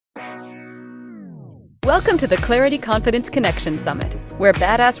Welcome to the Clarity Confidence Connection Summit, where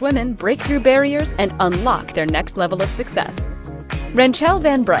badass women break through barriers and unlock their next level of success. Renchelle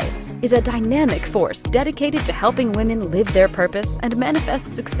Van Bryce is a dynamic force dedicated to helping women live their purpose and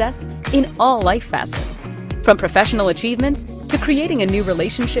manifest success in all life facets, from professional achievements to creating a new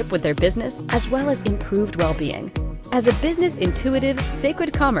relationship with their business, as well as improved well-being. As a business intuitive,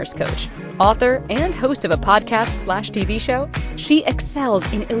 sacred commerce coach, author, and host of a podcast/TV show, she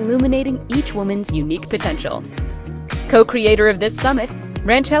excels in illuminating each woman's unique potential. Co-creator of this summit,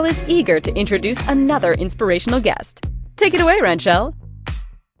 Renchelle is eager to introduce another inspirational guest. Take it away, Renchelle.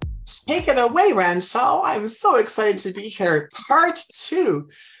 Take it away, Renchelle. I'm so excited to be here. Part 2.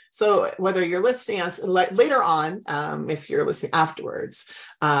 So whether you're listening us later on, if you're listening afterwards,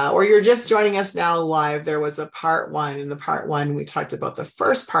 or you're just joining us now live, there was a part 1. In the part 1, we talked about the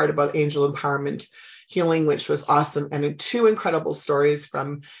first part about angel empowerment healing, which was awesome, and 2 incredible stories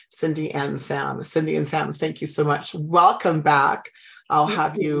from Cindy and Sam. Cindy and Sam, thank you so much. Welcome back. I'll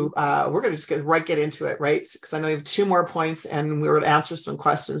have you, we're going to just get into it, right? Because I know you have 2 more points and we were to answer some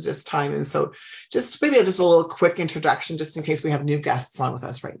questions this time. And so just maybe just a little quick introduction, just in case we have new guests on with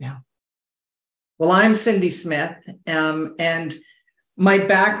us right now. Well, I'm Cindy Smith, and my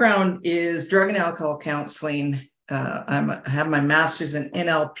background is drug and alcohol counseling. I have my master's in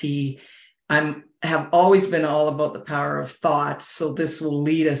NLP. Have always been all about the power of thought. So this will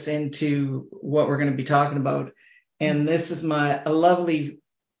lead us into what we're going to be talking about. And this is a lovely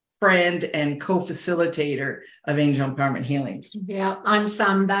friend and co-facilitator of Angel Empowerment Healing. Yeah, I'm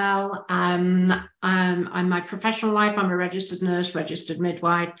Sam Bell. I'm my professional life. I'm a registered nurse, registered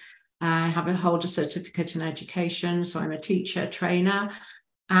midwife. I hold a certificate in education, so I'm a teacher, trainer,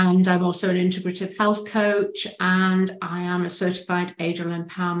 and I'm also an integrative health coach, and I am a certified angel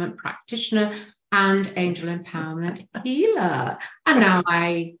empowerment practitioner and angel empowerment healer. And now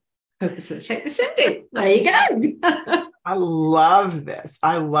I co-facilitate with Cindy. There you go. I love this.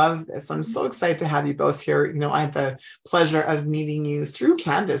 I'm so excited to have you both here. You know, I had the pleasure of meeting you through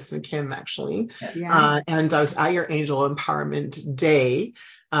Candace McKim, actually. Yeah. And I was at your Angel Empowerment Day.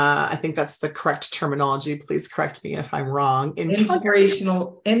 I think that's the correct terminology. Please correct me if I'm wrong.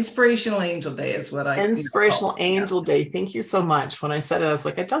 Inspirational Angel Day is what I Inspirational Angel Day. Thank you so much. When I said it, I was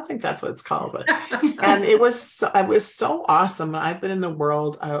like, I don't think that's what it's called. But and it was so awesome. I've been in the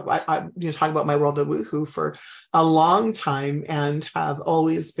world. I talk about my world of woohoo for a long time and have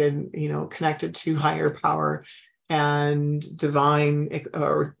always been, connected to higher power and divine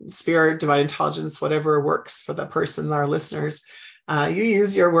or spirit, divine intelligence, whatever works for the person, our listeners. You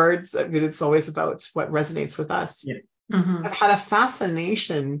use your words. I mean, it's always about what resonates with us. Yeah. Mm-hmm. I've had a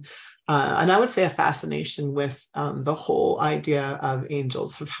fascination, and I would say a fascination with the whole idea of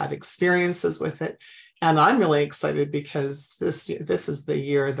angels. I've had experiences with it, and I'm really excited because this is the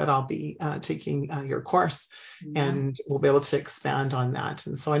year that I'll be taking your course, and we'll be able to expand on that.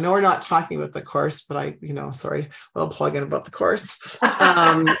 And so I know we're not talking about the course, but a little plug in about the course.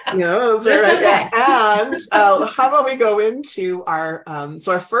 Those are right. Yeah. And how about we go into our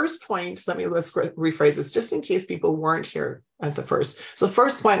so our first point? Let's rephrase this just in case people weren't here at the first. So the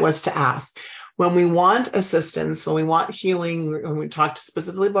first point was to ask. When we want assistance, when we want healing, when we talked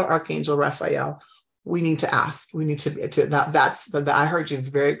specifically about Archangel Raphael, we need to ask. We need to I heard you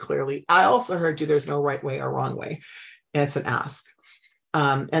very clearly. I also heard you. There's no right way or wrong way. It's an ask.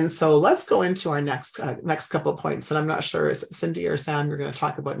 And so let's go into our next couple of points. And I'm not sure, is Cindy or Sam, you're going to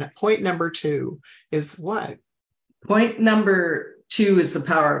talk about point number 2 is what? Point number 2 is the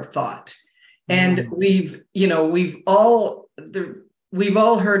power of thought. And we've all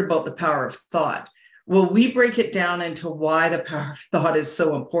heard about the power of thought. Well, we break it down into why the power of thought is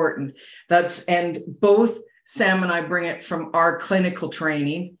so important. And both Sam and I bring it from our clinical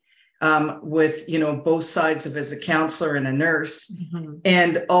training, with, both sides of as a counselor and a nurse,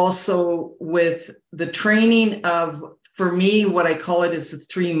 and also with the training of, for me, what I call it is the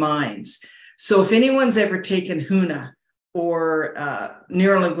 3 minds. So if anyone's ever taken HUNA or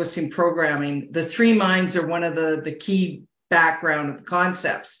neurolinguistic programming, the 3 minds are one of the key background of the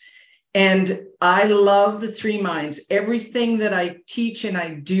concepts. And I love the 3 minds. Everything that I teach and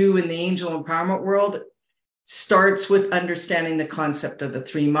I do in the angel empowerment world starts with understanding the concept of the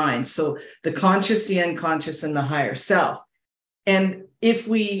 3 minds. So the conscious, the unconscious, and the higher self. And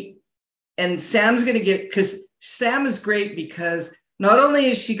Sam's going to get, because Sam is great because not only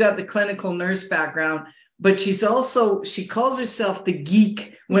has she got the clinical nurse background, but she calls herself the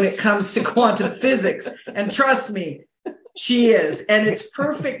geek when it comes to quantum physics. And trust me, she is. And it's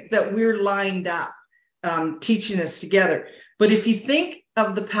perfect that we're lined up teaching this together. But if you think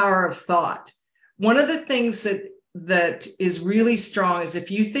of the power of thought, one of the things that that is really strong is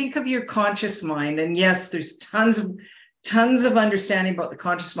if you think of your conscious mind, and yes, there's tons of understanding about the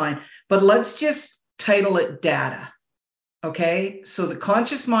conscious mind, but let's just title it data. Okay. So the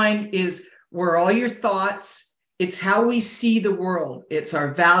conscious mind is where all your thoughts, it's how we see the world. It's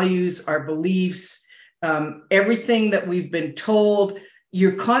our values, our beliefs, everything that we've been told.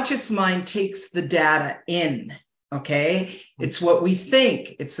 Your conscious mind takes the data in. Okay. It's what we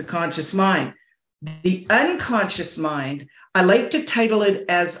think. It's the conscious mind. The unconscious mind, I like to title it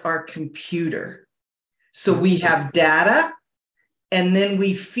as our computer. So we have data and then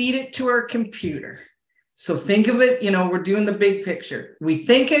we feed it to our computer. So think of it, we're doing the big picture. We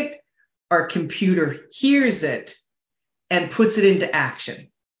think it, our computer hears it and puts it into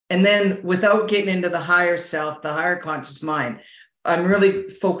action. And then without getting into the higher self, the higher conscious mind, I'm really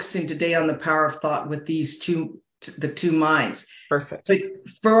focusing today on the power of thought with the two minds. Perfect. But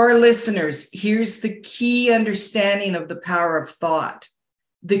for our listeners, here's the key understanding of the power of thought.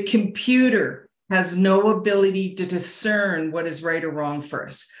 The computer has no ability to discern what is right or wrong for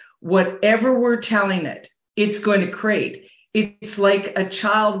us. Whatever we're telling it, it's going to create. It's like a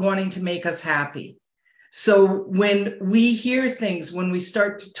child wanting to make us happy. So when we hear things, when we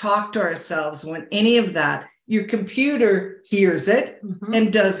start to talk to ourselves, when any of that, your computer hears it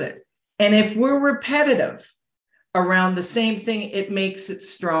and does it. And if we're repetitive around the same thing, it makes it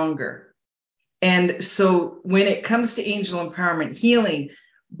stronger. And so when it comes to angel empowerment healing,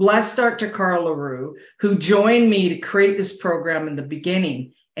 bless Dr. Carl LaRue, who joined me to create this program in the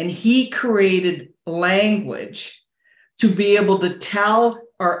beginning, and he created language to be able to tell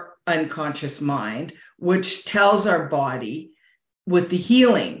our unconscious mind, which tells our body with the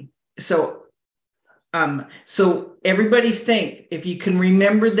healing. So everybody think, if you can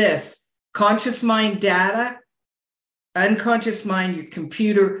remember this, conscious mind data, unconscious mind, your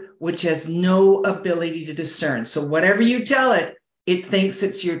computer, which has no ability to discern. So whatever you tell it, it thinks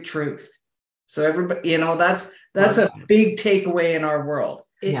it's your truth. So everybody, that's a big takeaway in our world.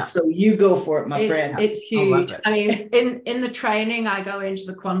 So you go for it, my friend. It's huge. I mean, in the training, I go into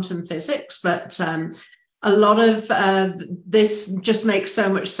the quantum physics, but a lot of this just makes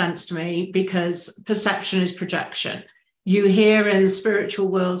so much sense to me because perception is projection. You hear in the spiritual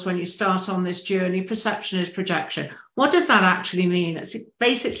worlds when you start on this journey, perception is projection. What does that actually mean? It's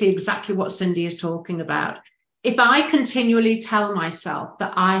basically exactly what Cindy is talking about. If I continually tell myself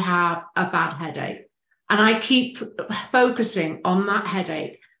that I have a bad headache and I keep focusing on that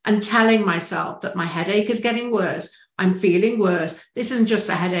headache and telling myself that my headache is getting worse, I'm feeling worse, this isn't just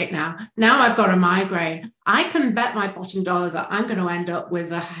a headache now I've got a migraine, I can bet my bottom dollar that I'm going to end up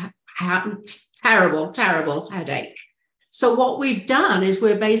with a terrible, terrible headache. So what we've done is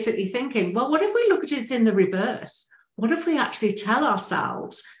we're basically thinking, well, what if we look at it in the reverse? What if we actually tell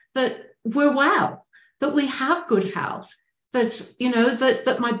ourselves that we're well, that we have good health, that,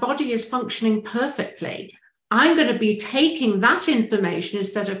 that my body is functioning perfectly? I'm going to be taking that information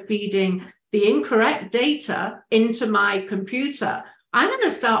instead of feeding the incorrect data into my computer. I'm going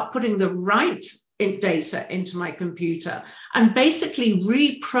to start putting the right data into my computer and basically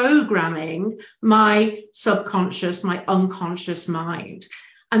reprogramming my subconscious, my unconscious mind.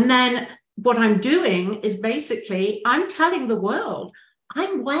 And then what I'm doing is basically I'm telling the world,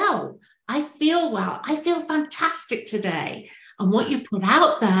 I'm well, I feel well, I feel fantastic today. And what you put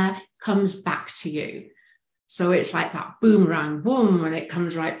out there comes back to you. So it's like that boomerang, boom, and it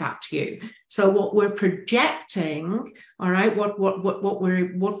comes right back to you. So what we're projecting, all right, what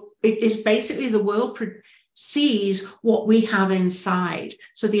it is basically the world sees what we have inside.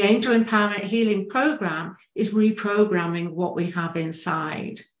 So the Angel Empowerment Healing Program is reprogramming what we have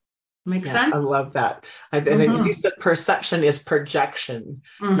inside. Make sense? I love that. And you said perception is projection.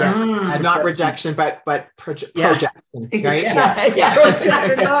 Not rejection, but projection, right?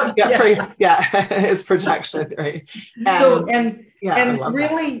 It's projection, right? And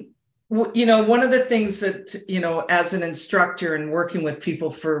really, one of the things that, as an instructor and working with people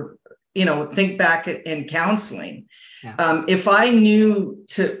for, think back in counseling, if I knew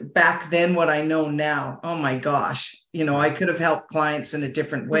back then what I know now, oh my gosh, I could have helped clients in a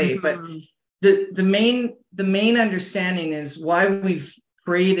different way. But the main understanding is why we've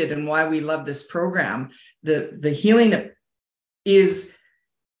created and why we love this program. The healing is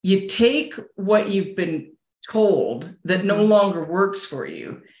you take what you've been told that no longer works for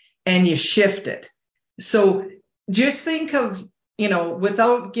you and you shift it. So just think of,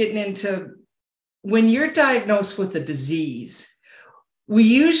 without getting into, when you're diagnosed with a disease, we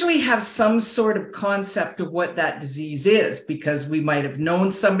usually have some sort of concept of what that disease is because we might have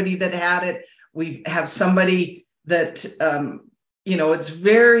known somebody that had it. We have somebody that it's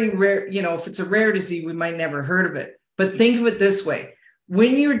very rare. If it's a rare disease, we might never heard of it. But think of it this way.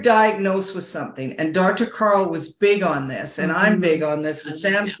 When you're diagnosed with something, and Dr. Carl was big on this, and I'm big on this, and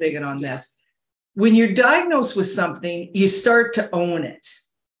Sam's big on this. When you're diagnosed with something, you start to own it.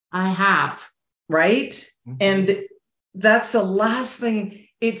 I have. Right? Mm-hmm. And that's the last thing.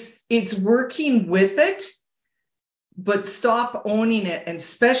 It's working with it, but stop owning it, and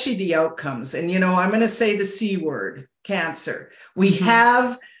especially the outcomes. And, I'm going to say the C word, cancer. We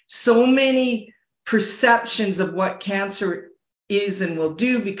have so many perceptions of what cancer is and will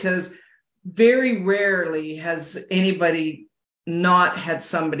do, because very rarely has anybody not had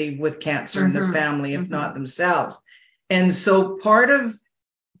somebody with cancer in their family, if not themselves. And so part of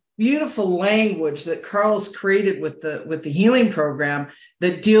beautiful language that Carl's created with the healing program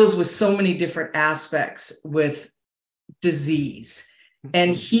that deals with so many different aspects with disease.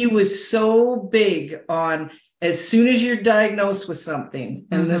 And he was so big on, as soon as you're diagnosed with something,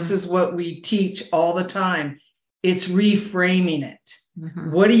 and this is what we teach all the time, it's reframing it.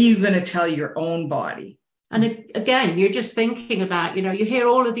 What are you going to tell your own body? And again, you're just thinking about, you hear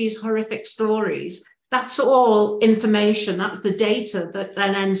all of these horrific stories. That's all information. That's the data that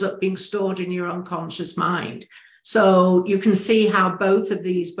then ends up being stored in your unconscious mind. So you can see how both of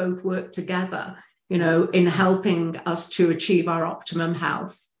these work together, in helping us to achieve our optimum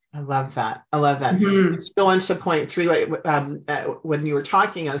health. I love that. To go on to point 3, when you were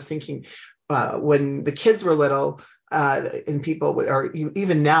talking, I was thinking when the kids were little, and people, or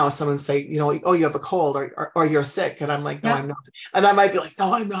even now, someone say, oh, you have a cold, or you're sick, and I'm like, no, I'm not, and I might be like,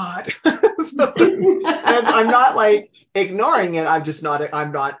 no, I'm not. So, and I'm not like ignoring it. I'm just not.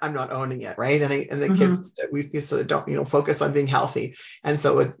 I'm not owning it, right? And the kids, we sort of don't, focus on being healthy, and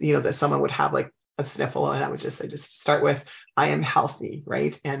so that someone would have like a sniffle, and I would just say, just start with, I am healthy,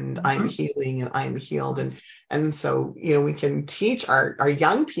 right? And I'm healing, and I am healed. And so, we can teach our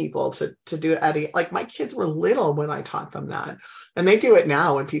young people to do it like my kids were little when I taught them that. And they do it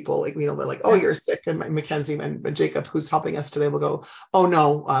now when people they're like, oh, you're sick. And Mackenzie and Jacob, who's helping us today, will go, oh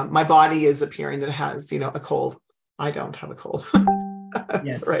no, my body is appearing that it has, a cold. I don't have a cold.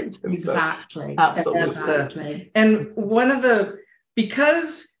 Yes, right. And exactly. So, absolutely. And one of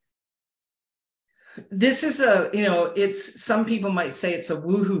because this is it's, some people might say it's a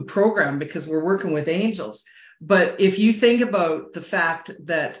woohoo program because we're working with angels. But if you think about the fact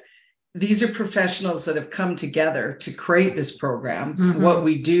that these are professionals that have come together to create this program, what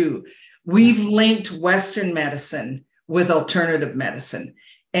we do, we've linked Western medicine with alternative medicine.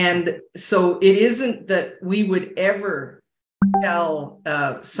 And so it isn't that we would ever tell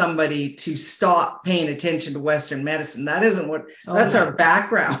somebody to stop paying attention to Western medicine. That isn't that's our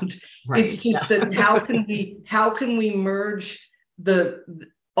background. Right. It's just that how can we merge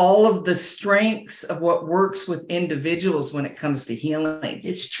all of the strengths of what works with individuals when it comes to healing.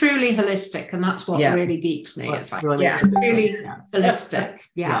 It's truly holistic, and that's what really geeks me. It's like really holistic.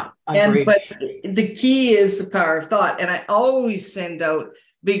 Yeah. But the key is the power of thought. And I always send out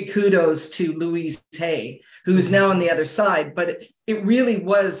big kudos to Louise Hay, who's now on the other side, but it really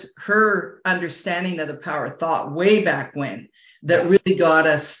was her understanding of the power of thought way back when that really got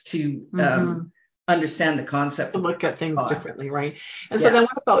us to understand the concept. To look at things differently, right? And so then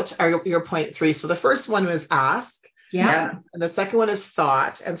what about your point 3? So the first one was ask. Yeah. And the second one is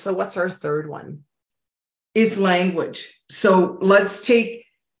thought. And so what's our third one? It's language. So let's take,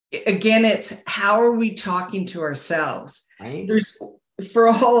 again, it's how are we talking to ourselves? Right.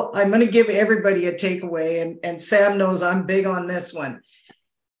 I'm going to give everybody a takeaway, and Sam knows I'm big on this one.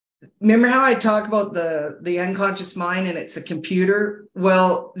 Remember how I talk about the unconscious mind and it's a computer?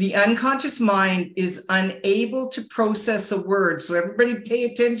 Well, the unconscious mind is unable to process a word. So everybody pay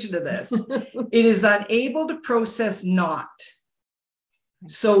attention to this. It is unable to process not.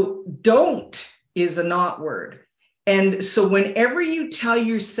 So don't is a not word. And so whenever you tell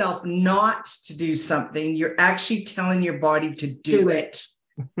yourself not to do something, you're actually telling your body to do it.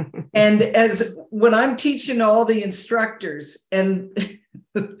 And as when I'm teaching all the instructors, and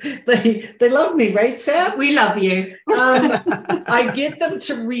they love me, right, Sam? We love you. I get them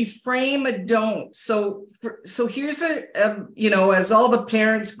to reframe a don't. So here's as all the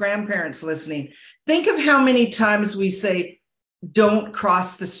parents, grandparents listening, think of how many times we say, don't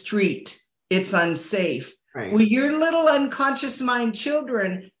cross the street. It's unsafe. Right. Well, your little unconscious mind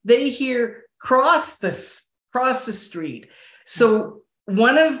children, they hear cross the street. So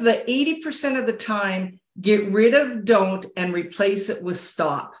one of the 80% of the time, get rid of don't and replace it with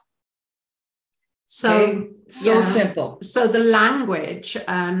stop. So, so simple. So the language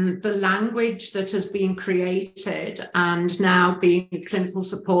that has been created and now being clinical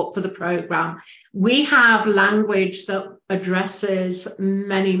support for the program, we have language that addresses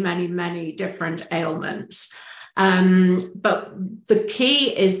many, many, many different ailments. But the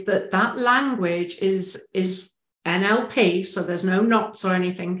key is that language is NLP, so there's no knots or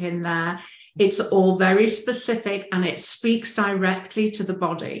anything in there. It's all very specific and it speaks directly to the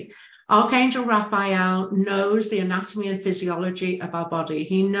body. Archangel Raphael knows the anatomy and physiology of our body.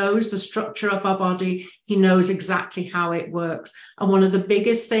 He knows the structure of our body. He knows exactly how it works. And one of the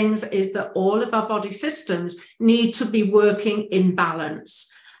biggest things is that all of our body systems need to be working in balance.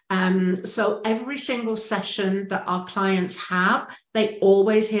 So every single session that our clients have, they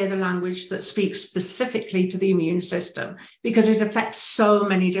always hear the language that speaks specifically to the immune system because it affects so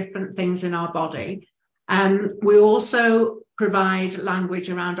many different things in our body. We also provide language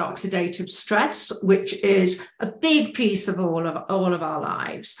around oxidative stress, which is a big piece of all of our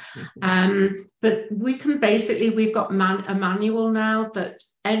lives. But we've got a manual now that,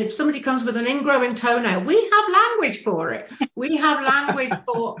 and if somebody comes with an ingrowing toenail, we have language for it. We have language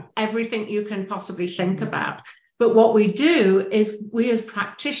for everything you can possibly think about. But what we do is we as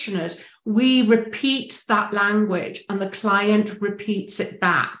practitioners, we repeat that language and the client repeats it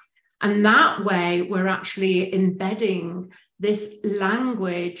back. And that way we're actually embedding this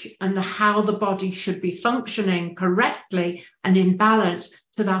language and how the body should be functioning correctly and in balance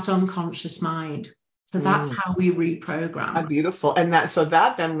to that unconscious mind. So that's how we reprogram. Beautiful. And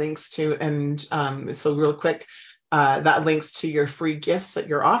that then links to, and so real quick, that links to your free gifts that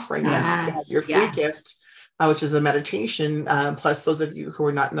you're offering. Yes, your free gift, which is a meditation, plus those of you who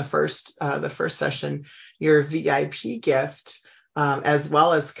are not in the first session, your VIP gift, as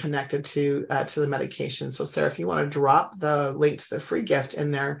well as connected to the medication. So Sarah, if you want to drop the link to the free gift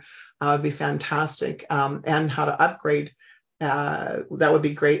in there, would be fantastic. And how to upgrade, that would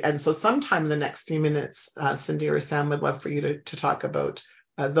be great. And so sometime in the next few minutes, Cindy or Sam would love for you to talk about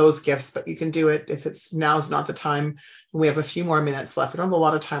those gifts, but you can do it if now's not the time. We have a few more minutes left. We don't have a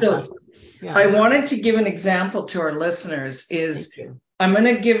lot of time left. Yeah. I wanted to give an example to our listeners. I'm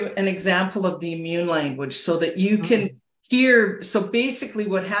going to give an example of the immune language so that you can hear. So basically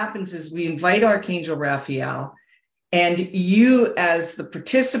what happens is we invite Archangel Raphael, and you as the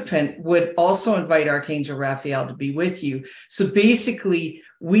participant would also invite Archangel Raphael to be with you. So basically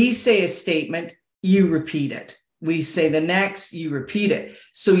we say a statement, you repeat it. We say the next, you repeat it.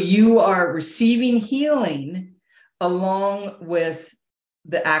 So you are receiving healing along with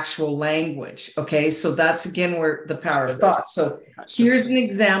the actual language. Okay. So that's again where the power of thought. So here's an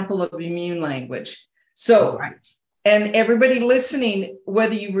example of immune language. So, and everybody listening,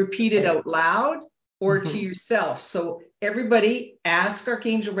 whether you repeat it out loud or to yourself. So everybody ask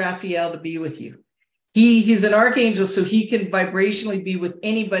Archangel Raphael to be with you. He's an archangel, so he can vibrationally be with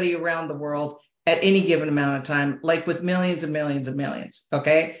anybody around the world at any given amount of time, like with millions and millions and millions.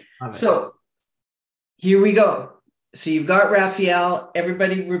 Okay. So here we go. So you've got Raphael.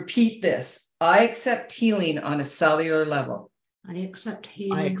 Everybody repeat this. I accept healing on a cellular level. I accept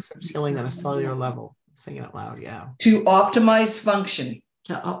healing. I accept healing on a cellular level. Saying it out loud. Yeah. To optimize function.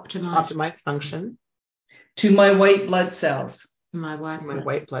 To optimize function. To my white blood cells. My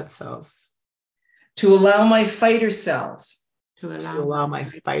white blood cells. To allow my fighter cells. To allow my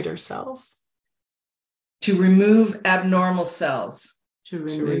fighter cells. To remove abnormal cells. To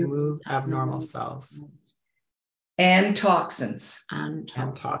remove abnormal cells. And toxins. And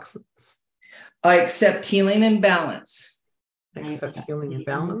toxins. I accept healing and balance. I accept healing and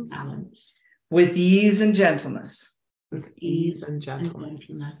balance. With ease and gentleness. With ease and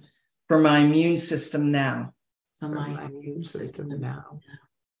gentleness. For my immune system now. For my immune system now.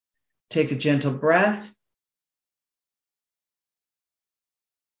 Take a gentle breath.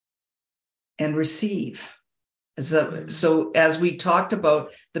 And receive. So as we talked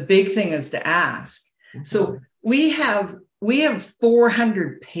about, the big thing is to ask. So we have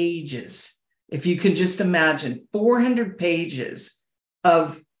 400 pages. If you can just imagine 400 pages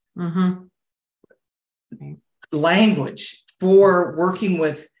of language for working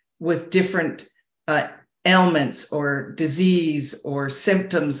with different ailments or disease or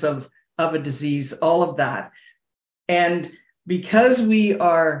symptoms of a disease, all of that. And because we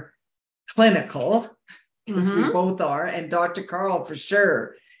are clinical, because we both are, and Dr. Carl for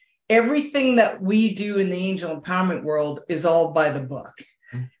sure, everything that we do in the angel empowerment world is all by the book.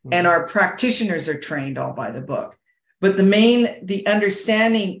 And our practitioners are trained all by the book. But the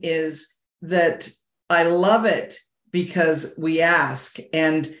understanding is that I love it because we ask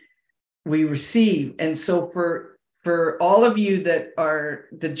and we receive. And so for all of you that are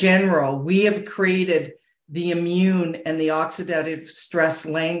the general, we have created the immune and the oxidative stress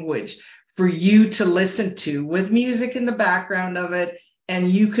language for you to listen to with music in the background of it,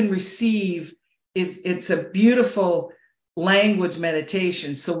 and you can receive. It's a beautiful language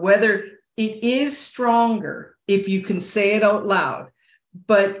meditation. So whether it is stronger if you can say it out loud,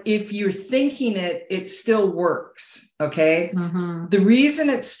 but if you're thinking it, it still works. Okay. Mm-hmm. The reason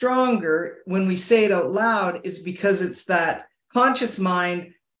it's stronger when we say it out loud is because it's that conscious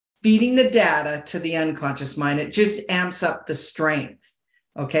mind feeding the data to the unconscious mind. It just amps up the strength.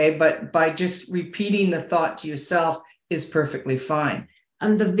 Okay. But by just repeating the thought to yourself is perfectly fine.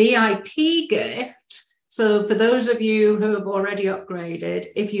 And the VIP gift. So for those of you who have already upgraded,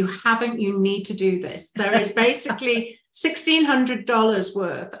 if you haven't, you need to do this. There is basically $1,600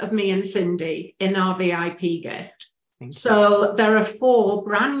 worth of me and Cindy in our VIP gift. So there are 4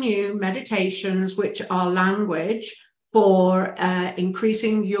 brand new meditations, which are language for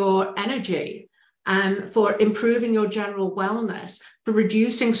increasing your energy, for improving your general wellness, for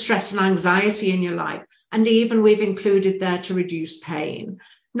reducing stress and anxiety in your life. And even we've included there to reduce pain.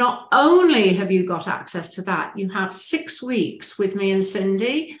 Not only have you got access to that, you have 6 weeks with me and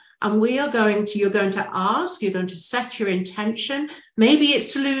Cindy, and you're going to ask, you're going to set your intention. Maybe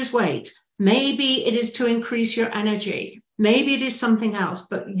it's to lose weight. Maybe it is to increase your energy. Maybe it is something else,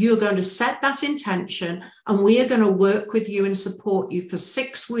 but you're going to set that intention, and we are going to work with you and support you for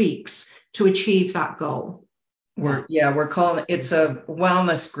 6 weeks to achieve that goal. We're calling it's a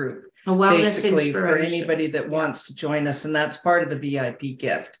wellness group. A wellness basically inspiration for anybody that wants to join us, and that's part of the VIP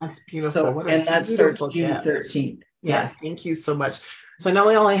gift. That's beautiful. So, and that starts June 13th. Yes, thank you so much. So I know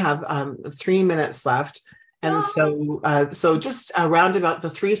we only have 3 minutes left, and so just around about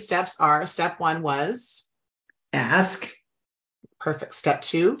the 3 steps are: step 1 was ask. Perfect. Step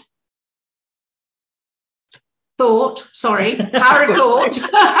 2. Power of thought.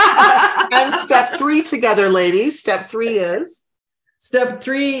 And step 3 together, ladies. Step 3 is. Step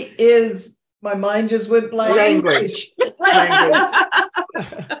 3 is, my mind just went blank. Language.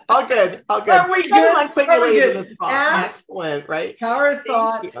 All good. Are we good? Excellent, right? Power of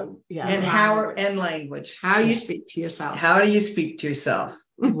thought and language. How you speak to yourself. How do you speak to yourself?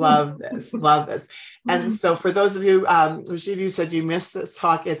 Love this. And so for those of you, which of you said you missed this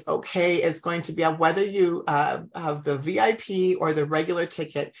talk, it's okay. It's going to be up whether you have the VIP or the regular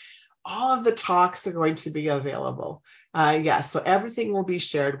ticket. All of the talks are going to be available. So everything will be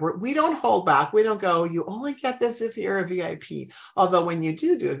shared. We don't hold back. We don't go, you only get this if you're a VIP. Although when you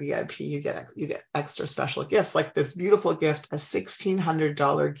do a VIP, you get extra special gifts, like this beautiful gift, a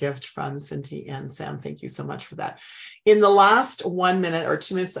 $1,600 gift from Cindy and Sam. Thank you so much for that. In the last 1 minute or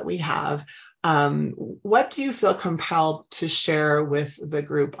 2 minutes that we have, what do you feel compelled to share with the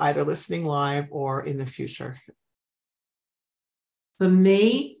group, either listening live or in the future? For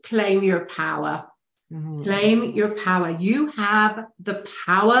me, claim your power. Mm-hmm. Claim your power. You have the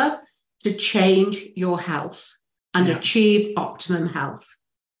power to change your health and achieve optimum health.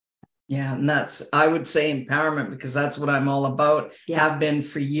 Yeah, and that's, I would say, empowerment, because that's what I'm all about. Have been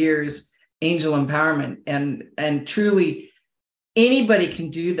for years, angel empowerment. And truly, anybody can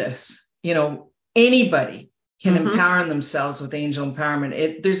do this. Anybody can empower themselves with angel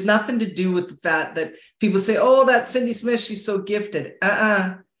empowerment. There's nothing to do with the fact that people say, oh, that's Cindy Smith, she's so gifted.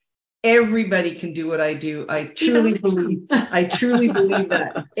 Everybody can do what I do. I truly believe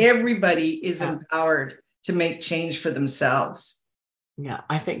that everybody is empowered to make change for themselves. Yeah,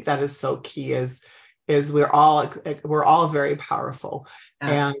 I think that is so key, is we're all very powerful.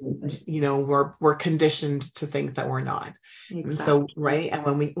 Absolutely. And we're conditioned to think that we're not. Exactly. And so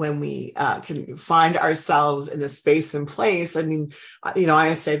and when we can find ourselves in a space and place, I mean,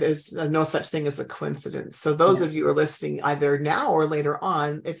 I say there's no such thing as a coincidence. So those of you who are listening either now or later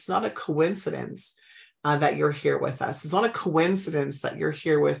on, it's not a coincidence that you're here with us. It's not a coincidence that you're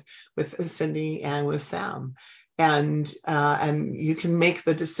here with Cindy and with Sam. And you can make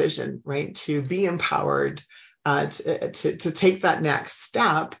the decision, right, to be empowered, to take that next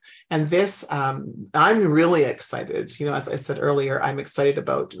step. And this, I'm really excited. As I said earlier, I'm excited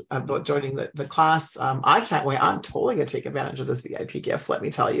about joining the class. I can't wait. I'm totally going to take advantage of this VIP gift. Let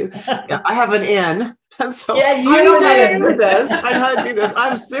me tell you, I have an in. So I know how to do this. I know how to do this.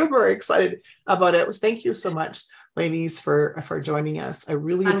 I'm super excited about it. Thank you so much, ladies, for joining us. I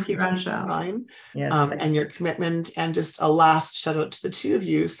really appreciate your time and your commitment. And just a last shout out to the two of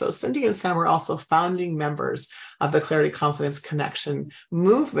you. So Cindy and Sam are also founding members of the Clarity Confidence Connection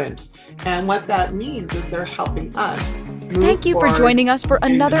movement. And what that means is they're helping us move Thank you for joining us for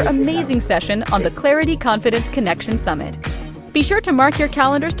another amazing session on the Clarity Confidence Connection Summit. Be sure to mark your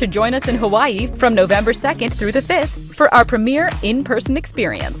calendars to join us in Hawaii from November 2nd through the 5th for our premier in-person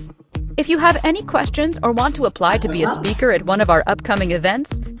experience. If you have any questions or want to apply to be a speaker at one of our upcoming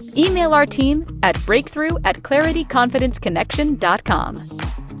events, email our team at breakthrough@clarityconfidenceconnection.com.